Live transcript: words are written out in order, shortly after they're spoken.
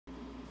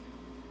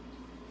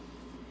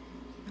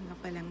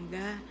mga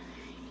palangga.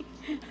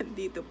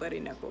 Andito pa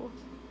rin ako.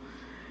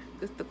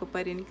 Gusto ko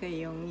pa rin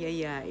kayong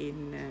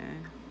yayain na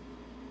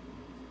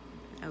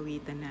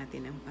awitan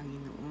natin ang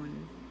Panginoon,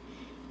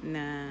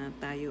 na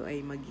tayo ay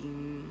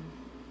maging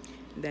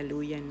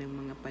daluyan ng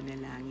mga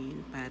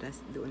panalangin para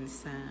doon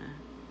sa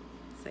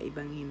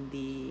ibang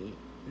hindi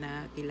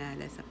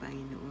nakilala sa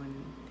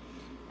Panginoon.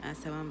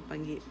 Sa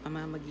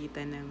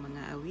pamamagitan ng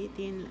mga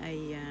awitin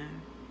ay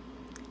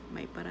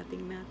may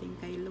parating natin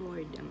kay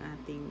Lord ang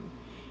ating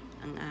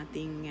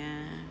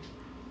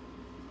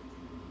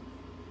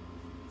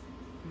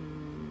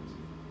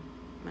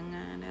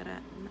mga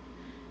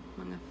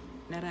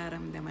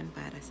nararamdaman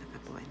para sa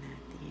kapwa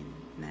natin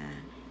na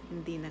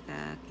hindi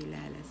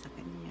nakakilala sa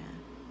Kanya.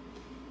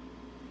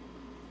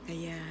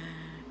 Kaya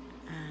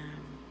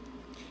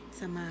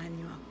samahan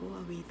niyo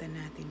ako, awitan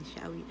natin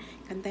siya.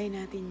 Kantayin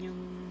natin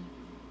yung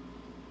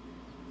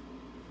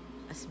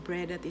As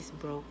Bread That Is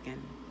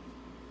Broken.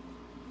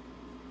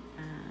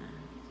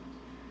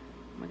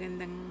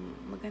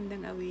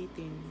 Magandang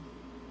awitin.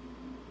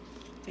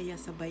 Kaya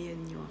sabayan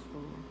niyo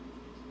ako.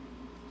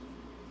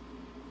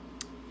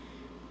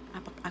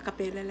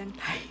 Akapela lang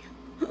tayo.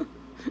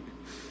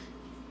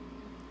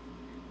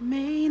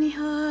 Many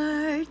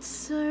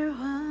hearts are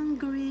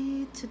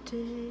hungry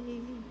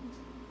today.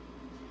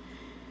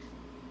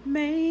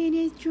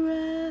 Many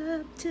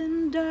trapped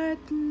in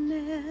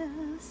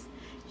darkness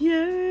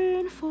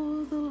yearn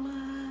for the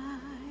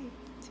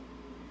light.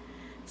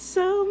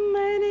 So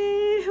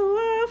many who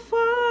are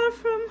far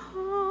from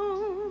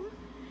home,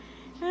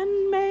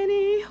 and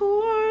many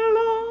who are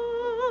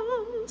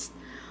lost.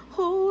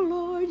 Oh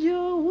Lord,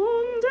 your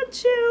wounded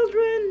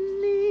children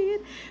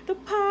need the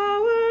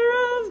power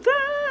of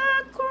the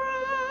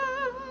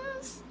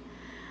cross.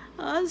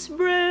 As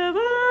bread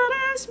that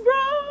is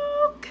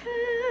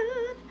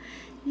broken,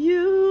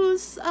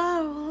 use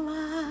our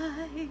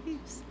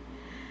lives.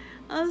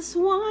 As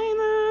wine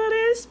that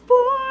is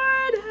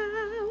poured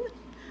out,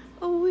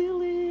 a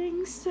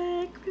willing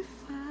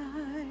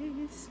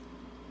sacrifice.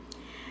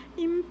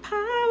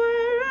 Empower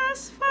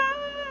us,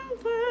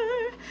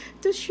 Father,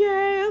 to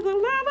share the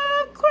love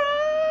of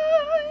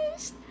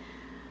Christ.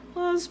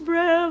 As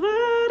bread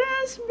that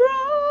is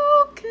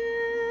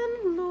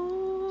broken,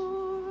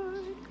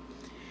 Lord,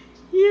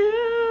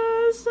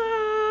 use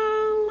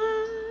our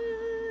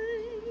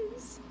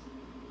lives.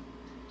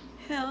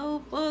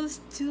 Help us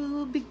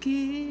to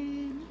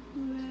begin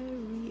where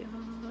we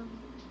are.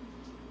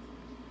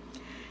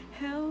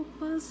 Help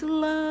us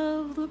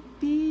love the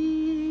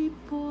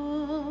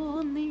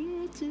people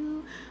near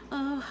to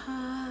our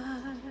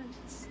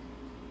hearts,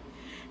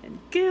 and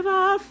give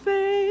our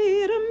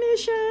faith a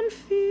mission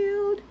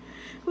field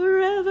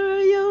wherever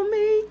you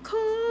may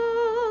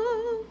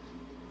call.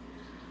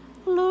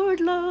 Lord,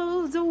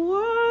 love the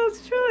world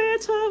through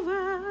each of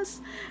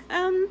us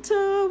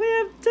until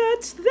we've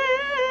touched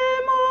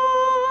them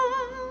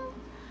all.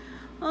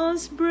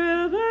 As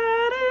bread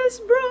that is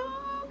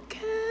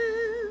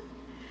broken,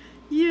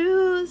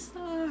 use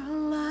our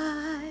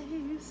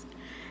lives.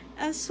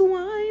 As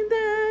wine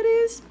that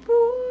is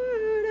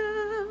poured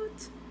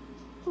out,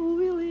 a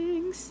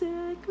willing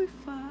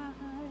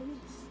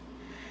sacrifice.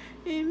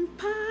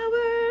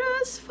 Empower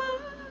us,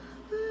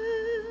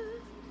 Father,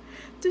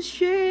 to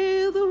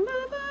share the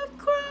love of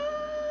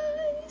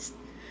Christ.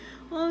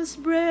 As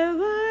bread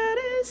that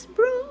is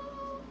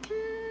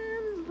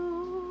broken,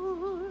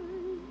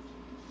 Lord.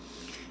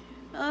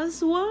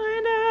 As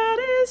wine that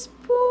is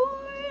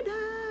poured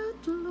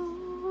out,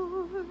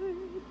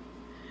 Lord.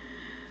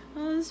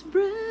 As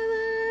bread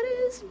that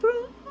is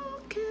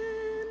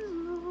broken,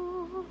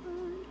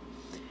 Lord.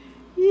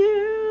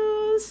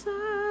 Use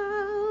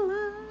our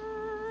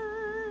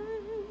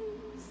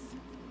lives.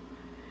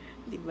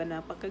 Di ba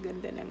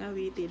napakaganda ng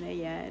awitin na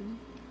yan?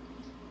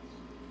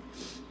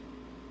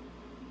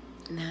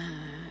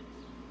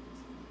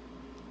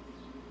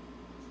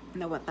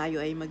 Nawa tayo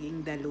ay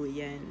maging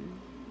daluyan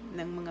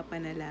ng mga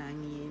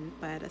panalangin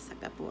para sa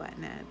kapwa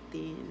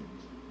natin.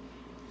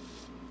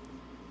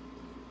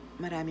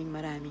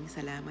 Maraming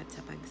salamat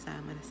sa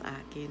pagsama sa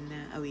akin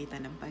na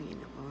awitan ng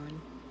Panginoon.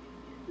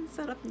 Ang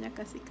sarap niya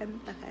kasi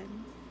kantahan.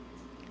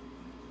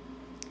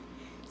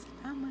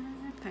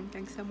 Salamat.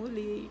 Hanggang sa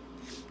muli.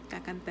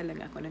 Kakanta lang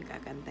ako ng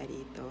kakanta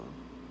dito.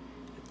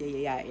 At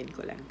yayayain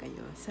ko lang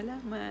kayo.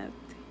 Salamat.